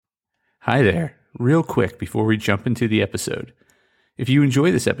Hi there. Real quick before we jump into the episode. If you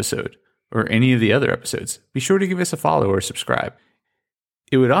enjoy this episode, or any of the other episodes, be sure to give us a follow or subscribe.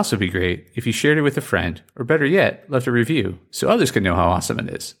 It would also be great if you shared it with a friend, or better yet, left a review so others can know how awesome it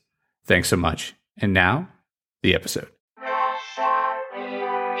is. Thanks so much. And now, the episode.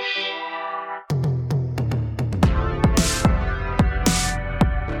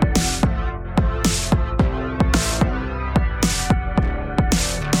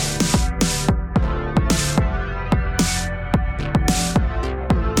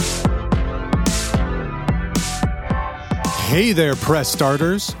 Hey there, Press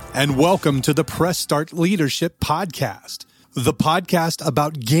Starters, and welcome to the Press Start Leadership Podcast, the podcast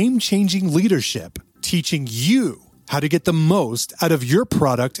about game-changing leadership, teaching you how to get the most out of your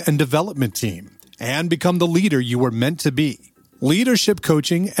product and development team and become the leader you were meant to be. Leadership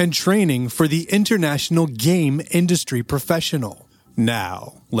coaching and training for the international game industry professional.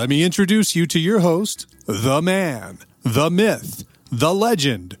 Now, let me introduce you to your host, the man, the myth, the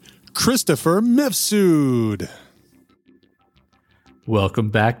legend, Christopher Mifsud. Welcome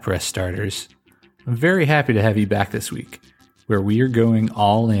back, Press Starters. I'm very happy to have you back this week, where we are going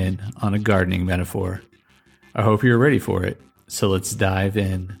all in on a gardening metaphor. I hope you're ready for it, so let's dive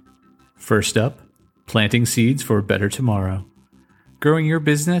in. First up, planting seeds for a better tomorrow. Growing your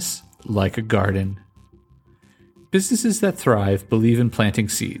business like a garden. Businesses that thrive believe in planting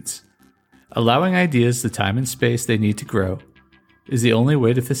seeds. Allowing ideas the time and space they need to grow is the only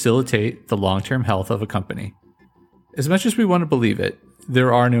way to facilitate the long-term health of a company. As much as we want to believe it,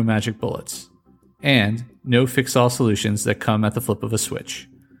 there are no magic bullets, and no fix-all solutions that come at the flip of a switch.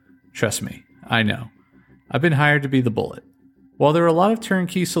 Trust me, I know. I've been hired to be the bullet. While there are a lot of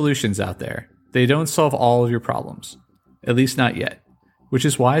turnkey solutions out there, they don't solve all of your problems, at least not yet, which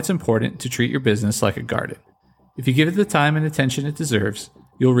is why it's important to treat your business like a garden. If you give it the time and attention it deserves,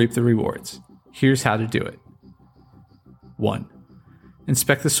 you'll reap the rewards. Here's how to do it. 1.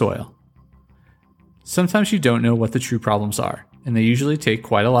 Inspect the soil. Sometimes you don't know what the true problems are, and they usually take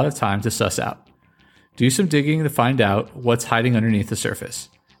quite a lot of time to suss out. Do some digging to find out what's hiding underneath the surface.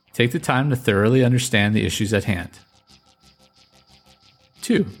 Take the time to thoroughly understand the issues at hand.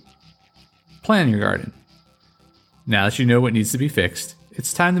 2. Plan your garden. Now that you know what needs to be fixed,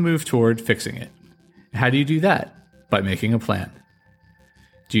 it's time to move toward fixing it. How do you do that? By making a plan.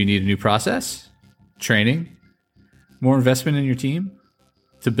 Do you need a new process? Training? More investment in your team?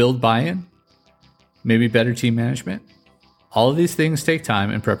 To build buy-in? Maybe better team management? All of these things take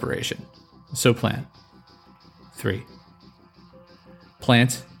time and preparation, so plan. 3.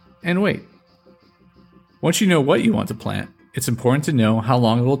 Plant and wait. Once you know what you want to plant, it's important to know how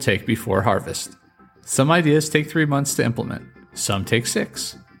long it will take before harvest. Some ideas take 3 months to implement, some take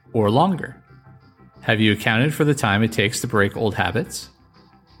 6, or longer. Have you accounted for the time it takes to break old habits?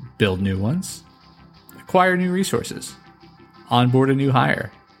 Build new ones? Acquire new resources? Onboard a new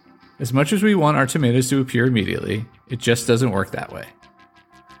hire? As much as we want our tomatoes to appear immediately, it just doesn't work that way.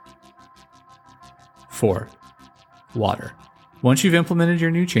 4. Water. Once you've implemented your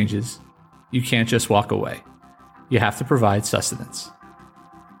new changes, you can't just walk away. You have to provide sustenance.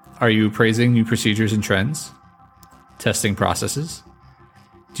 Are you appraising new procedures and trends? Testing processes?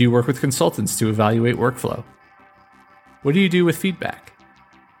 Do you work with consultants to evaluate workflow? What do you do with feedback?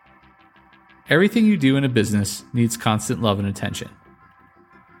 Everything you do in a business needs constant love and attention.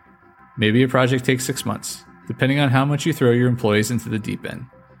 Maybe a project takes 6 months, depending on how much you throw your employees into the deep end.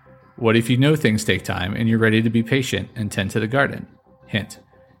 What if you know things take time and you're ready to be patient and tend to the garden? Hint,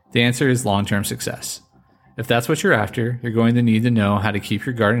 the answer is long-term success. If that's what you're after, you're going to need to know how to keep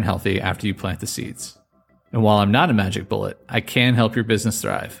your garden healthy after you plant the seeds. And while I'm not a magic bullet, I can help your business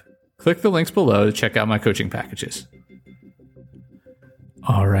thrive. Click the links below to check out my coaching packages.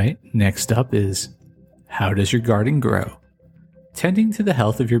 All right, next up is, how does your garden grow? Tending to the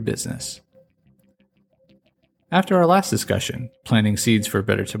health of your business. After our last discussion, planting seeds for a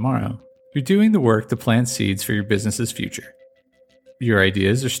better tomorrow, you're doing the work to plant seeds for your business's future. Your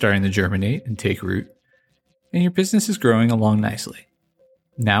ideas are starting to germinate and take root, and your business is growing along nicely.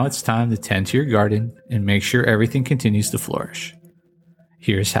 Now it's time to tend to your garden and make sure everything continues to flourish.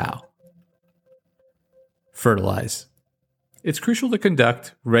 Here's how. Fertilize. It's crucial to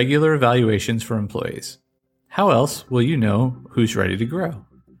conduct regular evaluations for employees. How else will you know who's ready to grow?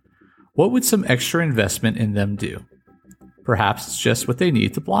 What would some extra investment in them do? Perhaps it's just what they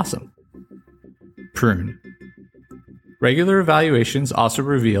need to blossom. Prune. Regular evaluations also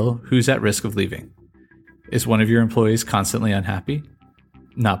reveal who's at risk of leaving. Is one of your employees constantly unhappy?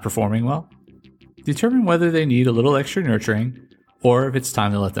 Not performing well? Determine whether they need a little extra nurturing or if it's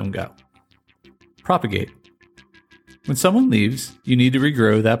time to let them go. Propagate. When someone leaves, you need to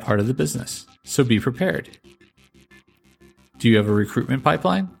regrow that part of the business, so be prepared. Do you have a recruitment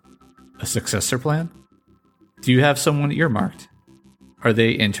pipeline? A successor plan? Do you have someone earmarked? Are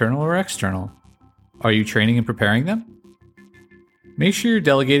they internal or external? Are you training and preparing them? Make sure you're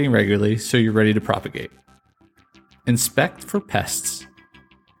delegating regularly so you're ready to propagate. Inspect for pests.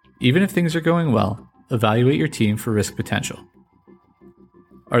 Even if things are going well, evaluate your team for risk potential.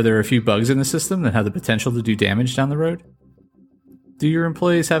 Are there a few bugs in the system that have the potential to do damage down the road? Do your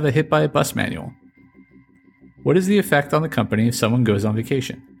employees have a hit by a bus manual? What is the effect on the company if someone goes on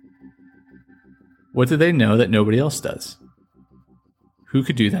vacation? What do they know that nobody else does? Who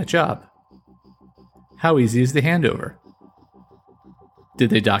could do that job? How easy is the handover?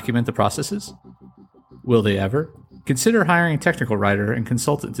 Did they document the processes? Will they ever? Consider hiring a technical writer and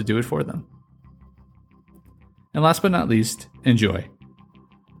consultant to do it for them. And last but not least, enjoy.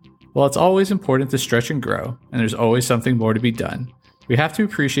 While it's always important to stretch and grow, and there's always something more to be done, we have to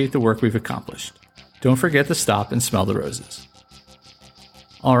appreciate the work we've accomplished. Don't forget to stop and smell the roses.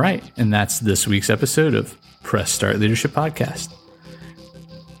 All right, and that's this week's episode of Press Start Leadership Podcast.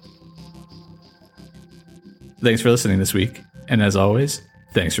 Thanks for listening this week, and as always,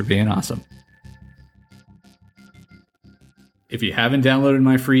 thanks for being awesome. If you haven't downloaded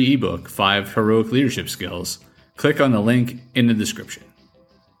my free ebook, 5 Heroic Leadership Skills, click on the link in the description.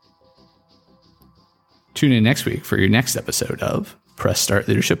 Tune in next week for your next episode of Press Start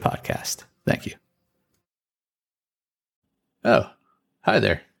Leadership Podcast. Thank you. Oh, hi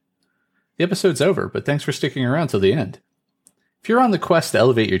there. The episode's over, but thanks for sticking around till the end. If you're on the quest to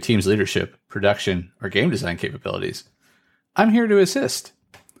elevate your team's leadership, production, or game design capabilities, I'm here to assist.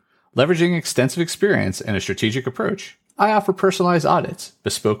 Leveraging extensive experience and a strategic approach, I offer personalized audits,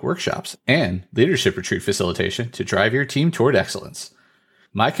 bespoke workshops, and leadership retreat facilitation to drive your team toward excellence.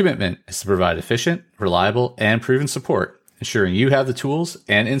 My commitment is to provide efficient, reliable, and proven support, ensuring you have the tools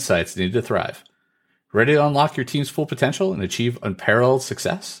and insights needed to thrive. Ready to unlock your team's full potential and achieve unparalleled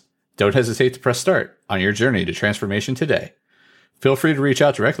success? Don't hesitate to press start on your journey to transformation today. Feel free to reach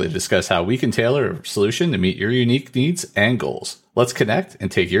out directly to discuss how we can tailor a solution to meet your unique needs and goals. Let's connect and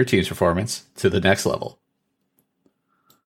take your team's performance to the next level.